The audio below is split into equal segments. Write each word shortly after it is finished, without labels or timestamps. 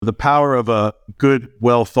The power of a good,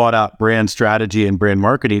 well thought out brand strategy and brand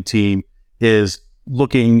marketing team is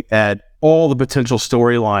looking at all the potential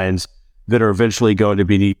storylines that are eventually going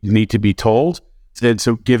to need to be told. And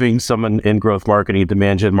so giving someone in growth marketing,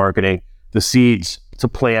 demand gen marketing, the seeds to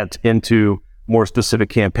plant into more specific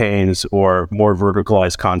campaigns or more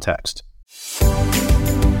verticalized context.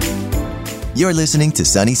 You're listening to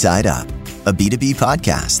Sunny Side Up, a B2B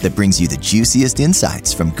podcast that brings you the juiciest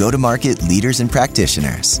insights from go-to-market leaders and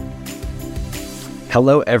practitioners.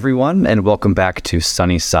 Hello, everyone, and welcome back to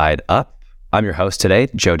Sunny Side Up. I'm your host today,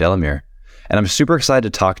 Joe Delamere, and I'm super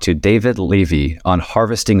excited to talk to David Levy on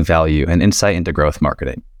harvesting value and insight into growth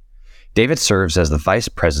marketing. David serves as the Vice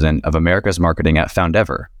President of America's Marketing at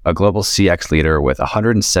Foundever, a global CX leader with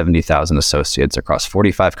 170,000 associates across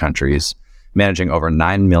 45 countries, managing over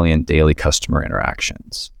 9 million daily customer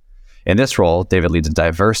interactions. In this role, David leads a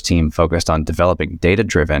diverse team focused on developing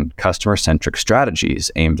data-driven, customer-centric strategies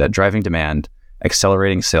aimed at driving demand,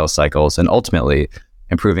 accelerating sales cycles, and ultimately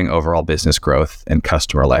improving overall business growth and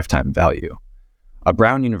customer lifetime value. A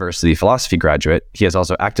Brown University philosophy graduate, he is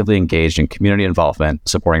also actively engaged in community involvement,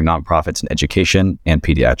 supporting nonprofits in education and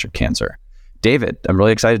pediatric cancer. David, I'm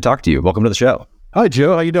really excited to talk to you. Welcome to the show. Hi,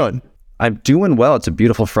 Joe. How you doing? I'm doing well. It's a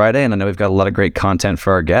beautiful Friday, and I know we've got a lot of great content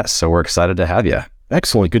for our guests, so we're excited to have you.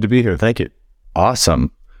 Excellent. Good to be here. Thank you.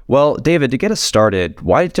 Awesome. Well, David, to get us started,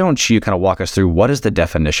 why don't you kind of walk us through what is the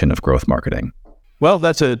definition of growth marketing? Well,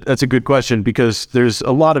 that's a good question because there's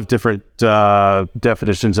a lot of different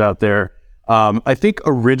definitions out there. I think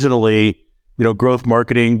originally, growth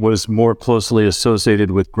marketing was more closely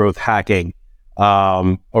associated with growth hacking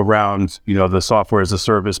around, the software as a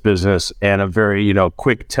service business and a very,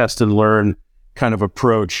 quick test and learn kind of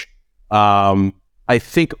approach. I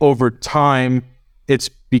think over time, it's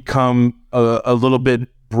become a little bit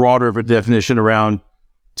broader of a definition around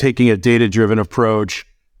taking a data-driven approach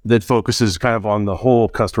that focuses kind of on the whole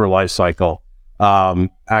customer life cycle,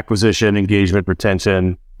 acquisition, engagement,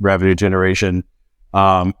 retention, revenue generation,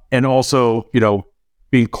 and also,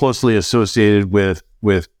 being closely associated with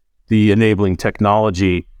the enabling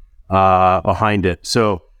technology behind it.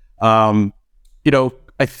 So, I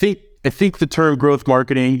think the term growth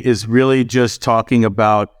marketing is really just talking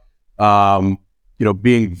about,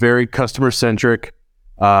 being very customer centric,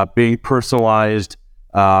 being personalized,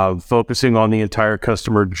 focusing on the entire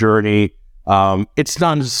customer journey. It's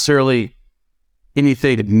not necessarily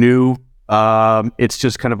anything new. It's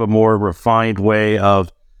just kind of a more refined way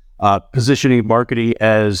of positioning marketing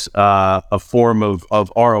as a form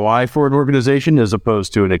of ROI for an organization as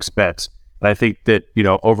opposed to an expense. And I think that,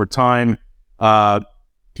 over time, the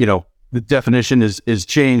definition is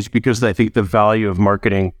changed because I think the value of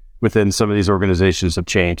marketing within some of these organizations have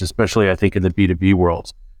changed, especially I think in the B2B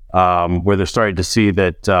world, where they're starting to see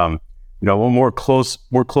that, a more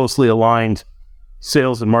closely aligned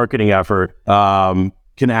sales and marketing effort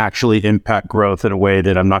can actually impact growth in a way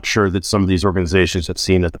that I'm not sure that some of these organizations have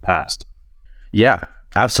seen in the past. Yeah,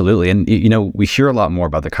 absolutely. And, we hear a lot more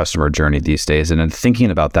about the customer journey these days. And in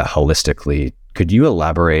thinking about that holistically, could you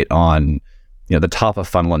elaborate on, the top of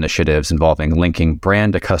funnel initiatives involving linking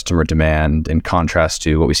brand to customer demand in contrast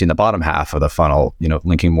to what we see in the bottom half of the funnel,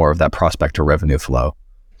 linking more of that prospect to revenue flow?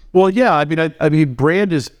 Well, yeah, I mean,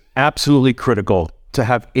 brand is absolutely critical to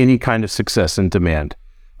have any kind of success in demand.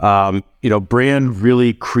 Brand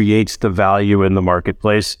really creates the value in the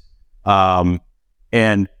marketplace, and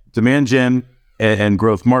demand gen and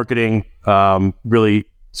growth marketing really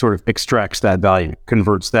sort of extracts that value,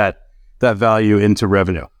 converts that value into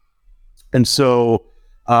revenue. And so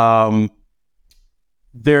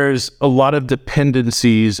there's a lot of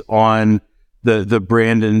dependencies on the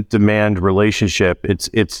brand and demand relationship.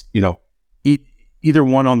 It's either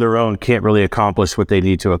one on their own can't really accomplish what they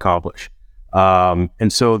need to accomplish.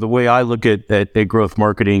 And so the way I look at growth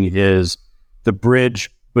marketing is the bridge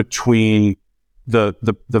between the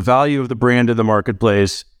value of the brand in the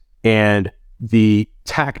marketplace and the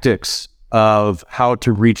tactics of how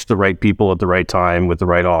to reach the right people at the right time with the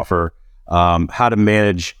right offer, how to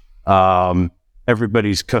manage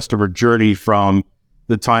everybody's customer journey from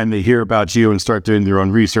the time they hear about you and start doing their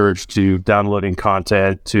own research to downloading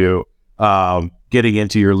content to getting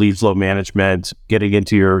into your lead flow management, getting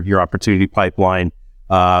into your opportunity pipeline,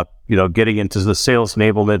 getting into the sales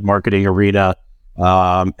enablement marketing arena,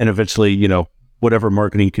 and eventually, whatever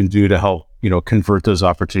marketing can do to help, convert those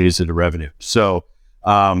opportunities into revenue. So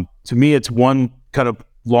to me, it's one kind of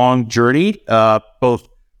long journey, both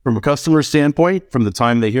from a customer standpoint, from the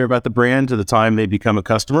time they hear about the brand to the time they become a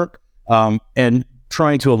customer, and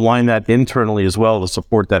trying to align that internally as well to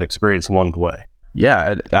support that experience along the way.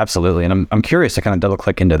 Yeah, absolutely. And I'm curious to kind of double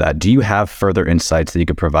click into that. Do you have further insights that you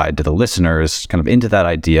could provide to the listeners kind of into that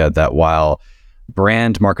idea that while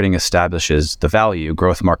brand marketing establishes the value,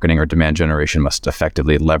 growth marketing or demand generation must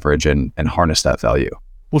effectively leverage and harness that value?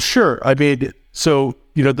 Well, sure. I mean, so,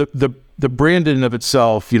 the brand in and of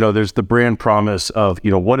itself, there's the brand promise of,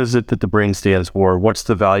 what is it that the brand stands for? What's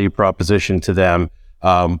the value proposition to them?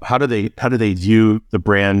 How do they view the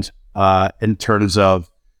brand in terms of,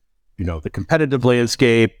 the competitive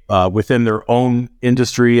landscape within their own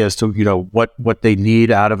industry as to, what they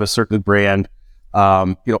need out of a certain brand.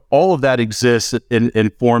 All of that exists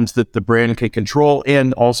in forms that the brand can control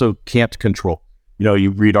and also can't control.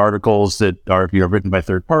 You read articles that are, written by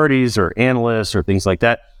third parties or analysts or things like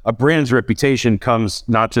that. A brand's reputation comes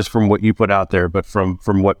not just from what you put out there, but from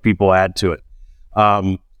what people add to it.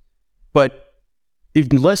 But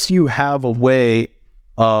unless you have a way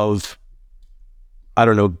of,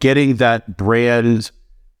 getting that brand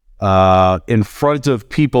in front of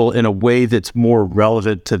people in a way that's more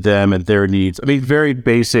relevant to them and their needs. I mean, very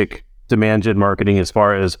basic demand gen marketing as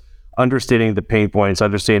far as understanding the pain points,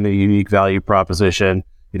 understanding the unique value proposition,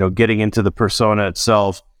 getting into the persona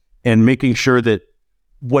itself and making sure that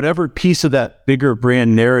whatever piece of that bigger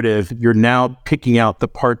brand narrative, you're now picking out the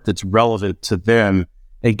part that's relevant to them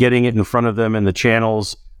and getting it in front of them in the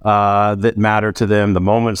channels that matter to them, the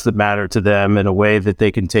moments that matter to them in a way that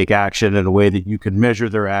they can take action, in a way that you can measure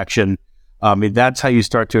their action. I mean, that's how you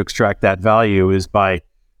start to extract that value, is by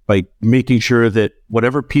making sure that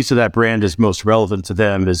whatever piece of that brand is most relevant to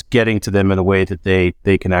them is getting to them in a way that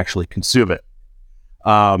they can actually consume it.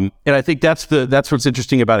 And I think that's what's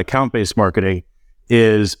interesting about account-based marketing,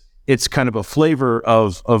 is it's kind of a flavor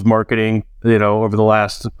of marketing, over the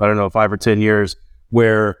last, 5 or 10 years,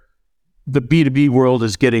 where the B2B world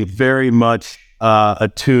is getting very much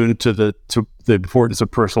attuned to the importance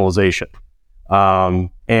of personalization.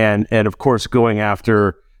 And of course, going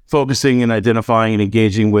after focusing and identifying and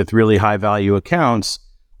engaging with really high value accounts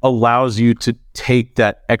allows you to take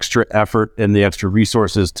that extra effort and the extra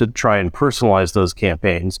resources to try and personalize those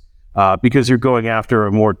campaigns, because you're going after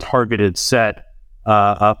a more targeted set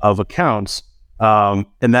of accounts. And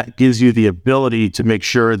that gives you the ability to make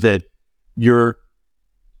sure that you're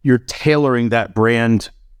tailoring that brand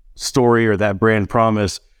story or that brand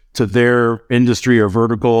promise to their industry or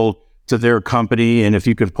vertical, to their company, and if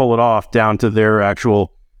you can pull it off, down to their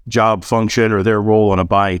actual job function or their role on a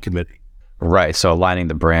buying committee. Right. So aligning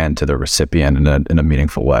the brand to the recipient in a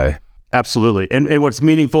meaningful way. Absolutely. And what's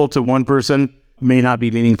meaningful to one person may not be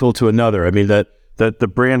meaningful to another. I mean, that the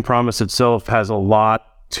brand promise itself has a lot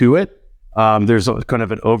to it. There's kind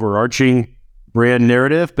of an overarching brand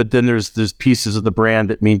narrative, but then there's pieces of the brand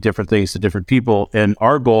that mean different things to different people. And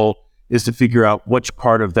our goal is to figure out which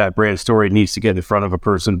part of that brand story needs to get in front of a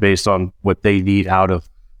person based on what they need out of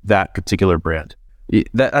that particular brand.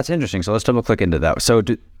 That's interesting. So let's double click into that. So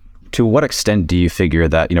to what extent do you figure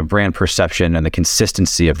that, brand perception and the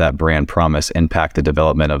consistency of that brand promise impact the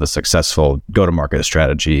development of a successful go-to-market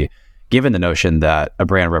strategy, given the notion that a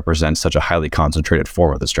brand represents such a highly concentrated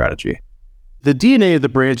form of the strategy? The DNA of the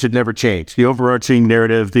brand should never change. The overarching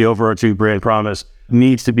narrative, the overarching brand promise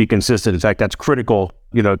needs to be consistent. In fact, that's critical,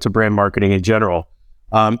 to brand marketing in general.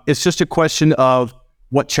 It's just a question of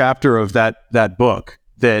what chapter of that book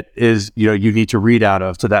that is, you need to read out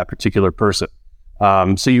of to that particular person.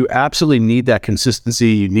 So you absolutely need that consistency.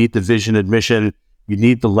 You need the vision and mission. You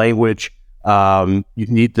need the language. You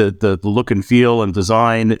need the look and feel and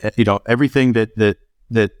design. Everything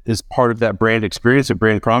that is part of that brand experience and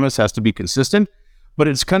brand promise has to be consistent. But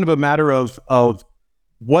it's kind of a matter of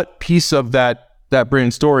what piece of that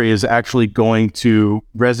brand story is actually going to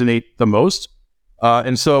resonate the most.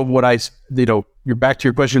 And so you're back to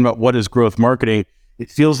your question about what is growth marketing. It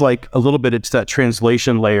feels like a little bit it's that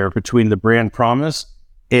translation layer between the brand promise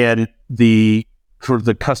and the sort of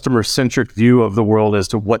the customer-centric view of the world as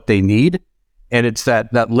to what they need. And it's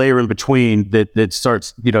that layer in between that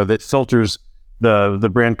starts, that filters the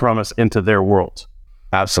brand promise into their world.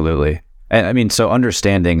 Absolutely. And I mean, so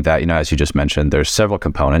understanding that, as you just mentioned, there's several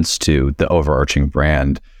components to the overarching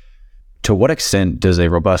brand. To what extent does a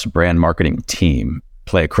robust brand marketing team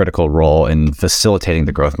play a critical role in facilitating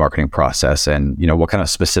the growth marketing process? And, what kind of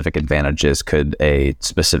specific advantages could a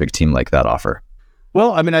specific team like that offer?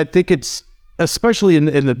 Well, I mean, I think it's, especially in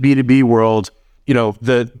the B2B world,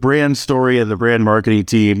 the brand story and the brand marketing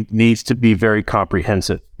team needs to be very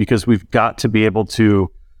comprehensive, because we've got to be able to,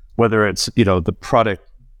 whether it's, the product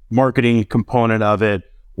marketing component of it,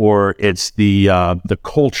 or it's the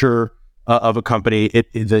culture of a company,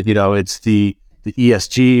 it's the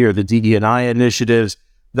ESG or the DE&I initiatives.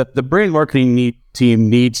 the brand marketing team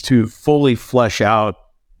needs to fully flesh out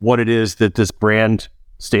what it is that this brand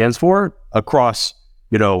stands for across,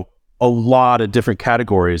 a lot of different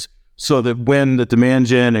categories, so that when the demand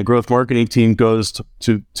gen and growth marketing team goes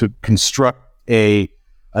to construct an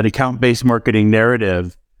account-based marketing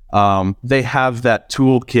narrative, they have that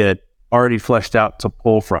toolkit already fleshed out to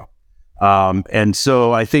pull from. And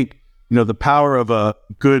so I think, the power of a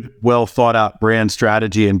good, well thought out brand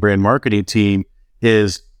strategy and brand marketing team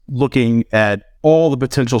is looking at all the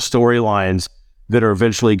potential storylines that are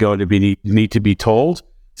eventually going to need to be told.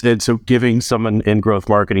 And so giving someone in growth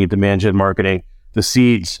marketing, demand gen marketing, the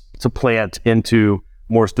seeds to plant into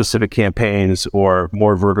more specific campaigns or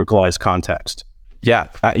more verticalized context. Yeah,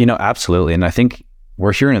 absolutely. And I think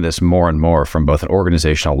we're hearing this more and more from both an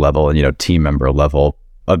organizational level and, team member level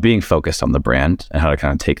of being focused on the brand and how to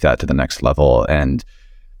kind of take that to the next level. And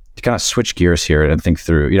to kind of switch gears here and think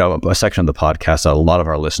through, a section of the podcast that a lot of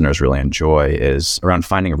our listeners really enjoy is around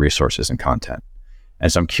finding resources and content.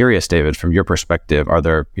 And so I'm curious, David, from your perspective, are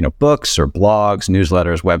there, books or blogs,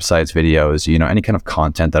 newsletters, websites, videos, any kind of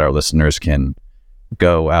content that our listeners can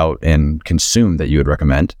go out and consume that you would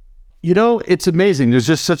recommend? It's amazing. There's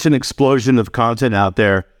just such an explosion of content out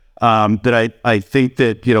there that I think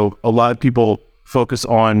that, a lot of people focus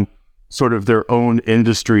on sort of their own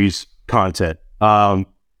industry's content.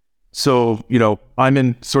 So, I'm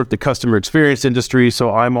in sort of the customer experience industry, so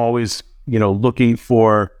I'm always, looking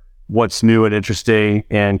for what's new and interesting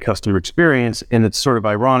and customer experience. And it's sort of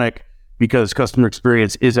ironic because customer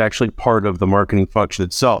experience is actually part of the marketing function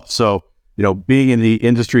itself. So, being in the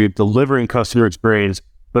industry of delivering customer experience,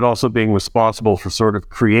 but also being responsible for sort of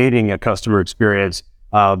creating a customer experience,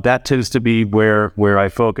 that tends to be where I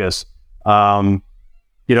focus.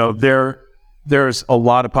 There's a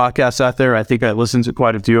lot of podcasts out there. I think I listened to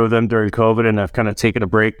quite a few of them during COVID, and I've kind of taken a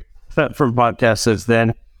break from podcasts since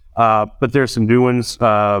then. But there's some new ones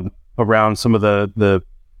around some of the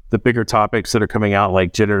bigger topics that are coming out,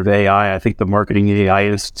 like generative AI. I think the Marketing AI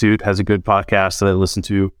Institute has a good podcast that I listened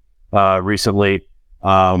to recently.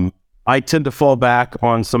 I tend to fall back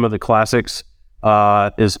on some of the classics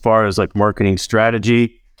as far as like marketing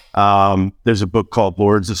strategy. There's a book called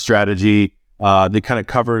Lords of Strategy that kind of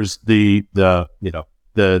covers the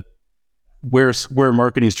where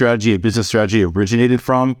marketing strategy and business strategy originated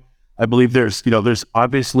from. I believe there's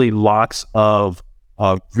obviously lots of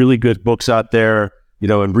really good books out there,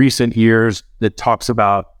 in recent years that talks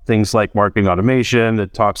about things like marketing automation,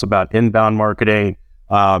 that talks about inbound marketing,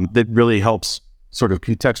 that really helps sort of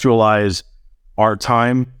contextualize our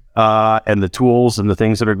time and the tools and the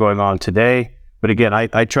things that are going on today. But again,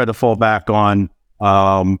 I try to fall back on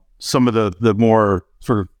some of the more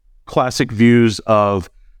sort of classic views of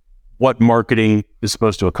what marketing is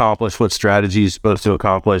supposed to accomplish, what strategy is supposed to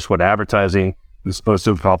accomplish, what advertising is supposed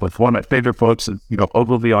to accomplish. One of my favorite books is,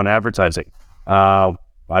 Ogilvy on Advertising. I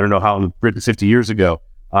don't know how it was written 50 years ago,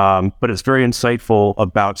 but it's very insightful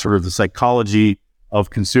about sort of the psychology of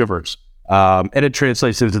consumers. And it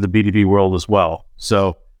translates into the B2B world as well.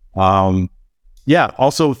 So,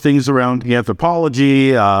 also things around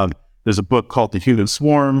anthropology. There's a book called The Human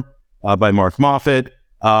Swarm by Mark Moffett.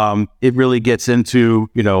 It really gets into,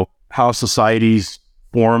 how societies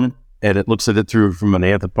form, and it looks at it from an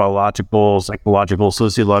anthropological, psychological,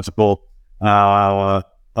 sociological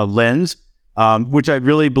lens, which I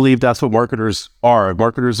really believe that's what marketers are.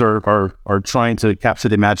 Marketers are trying to capture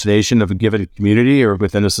the imagination of a given community or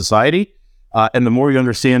within a society. And the more you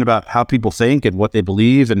understand about how people think and what they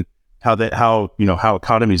believe and how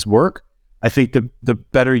economies work, I think the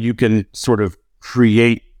better you can sort of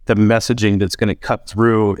create the messaging that's going to cut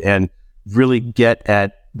through and really get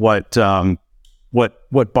at what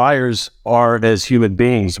buyers are as human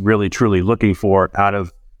beings really truly looking for out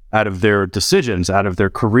of their decisions, out of their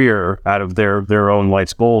career, out of their own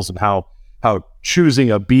life's goals, and how choosing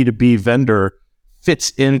a B2B vendor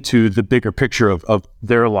fits into the bigger picture of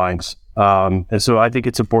their lives. And so I think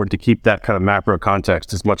it's important to keep that kind of macro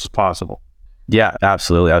context as much as possible. Yeah,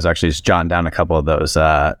 absolutely. I was actually just jotting down a couple of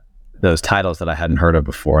those titles that I hadn't heard of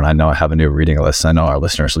before, and I know I have a new reading list. I know our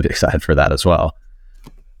listeners will be excited for that as well.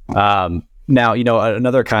 Now,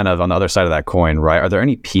 another kind of on the other side of that coin, right? Are there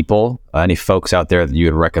any people, any folks out there that you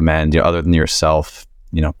would recommend, other than yourself,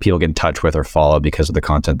 people get in touch with or follow because of the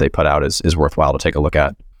content they put out is worthwhile to take a look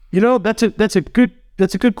at? That's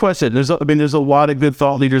a good question. There's a lot of good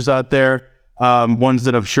thought leaders out there, ones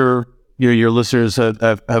that I'm sure your listeners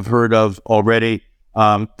have heard of already.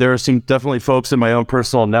 There are some definitely folks in my own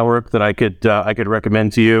personal network that I could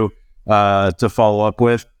recommend to you to follow up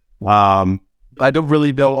with. I don't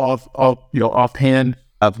really know offhand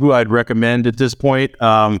of who I'd recommend at this point.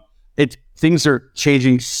 things are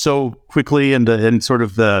changing so quickly in sort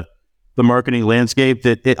of the marketing landscape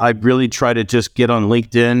that I really try to just get on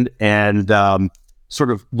LinkedIn and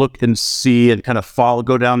sort of look and see and kind of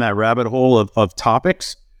go down that rabbit hole of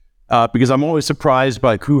topics, because I'm always surprised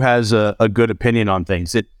by who has a good opinion on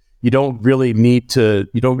things. You don't really need to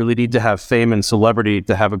have fame and celebrity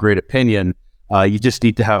to have a great opinion. You just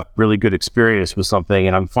need to have really good experience with something.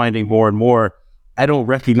 And I'm finding more and more, I don't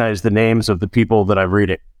recognize the names of the people that I'm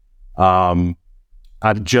reading. I'm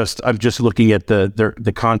just looking at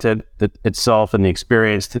the content itself and the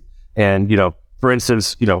experience. And, for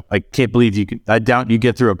instance, I can't believe I doubt you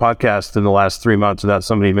get through a podcast in the last 3 months without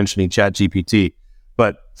somebody mentioning ChatGPT.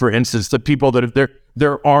 But for instance, the people that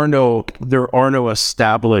there are no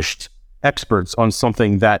established experts on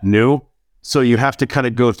something that new. So you have to kind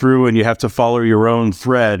of go through and you have to follow your own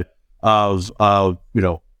thread of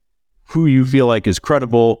who you feel like is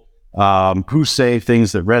credible, who say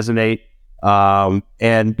things that resonate.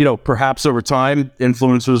 And perhaps over time,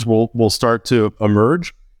 influencers will start to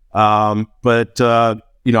emerge. But I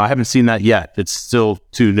haven't seen that yet. It's still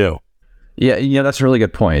too new. Yeah, that's a really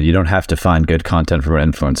good point. You don't have to find good content from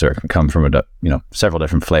an influencer. It can come from several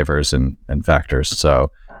different flavors and factors.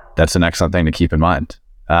 So that's an excellent thing to keep in mind.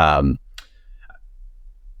 And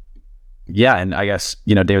I guess,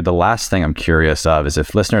 David, the last thing I'm curious of is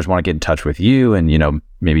if listeners want to get in touch with you and,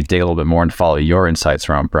 maybe dig a little bit more and follow your insights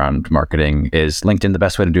around brand marketing, is LinkedIn the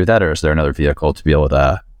best way to do that? Or is there another vehicle to be able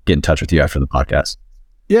to get in touch with you after the podcast?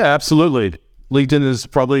 Yeah, absolutely. LinkedIn is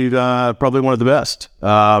probably one of the best.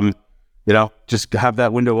 Just have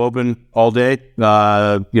that window open all day,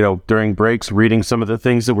 during breaks, reading some of the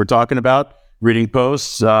things that we're talking about, reading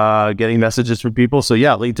posts, getting messages from people. So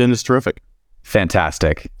yeah, LinkedIn is terrific.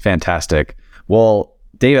 Fantastic. Well,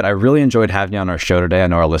 David, I really enjoyed having you on our show today. I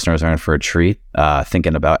know our listeners are in for a treat,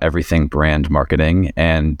 thinking about everything brand marketing.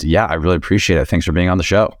 And yeah, I really appreciate it. Thanks for being on the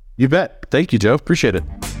show. You bet. Thank you, Joe. Appreciate it.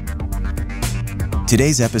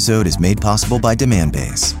 Today's episode is made possible by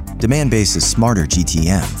Demandbase. Demandbase is smarter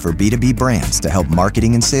GTM for B2B brands to help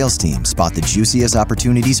marketing and sales teams spot the juiciest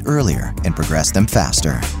opportunities earlier and progress them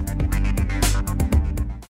faster.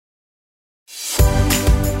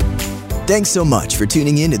 Thanks so much for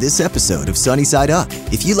tuning in to this episode of Sunny Side Up.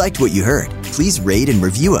 If you liked what you heard, please rate and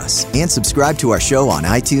review us and subscribe to our show on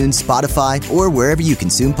iTunes, Spotify, or wherever you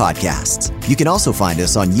consume podcasts. You can also find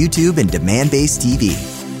us on YouTube and Demandbase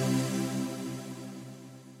TV.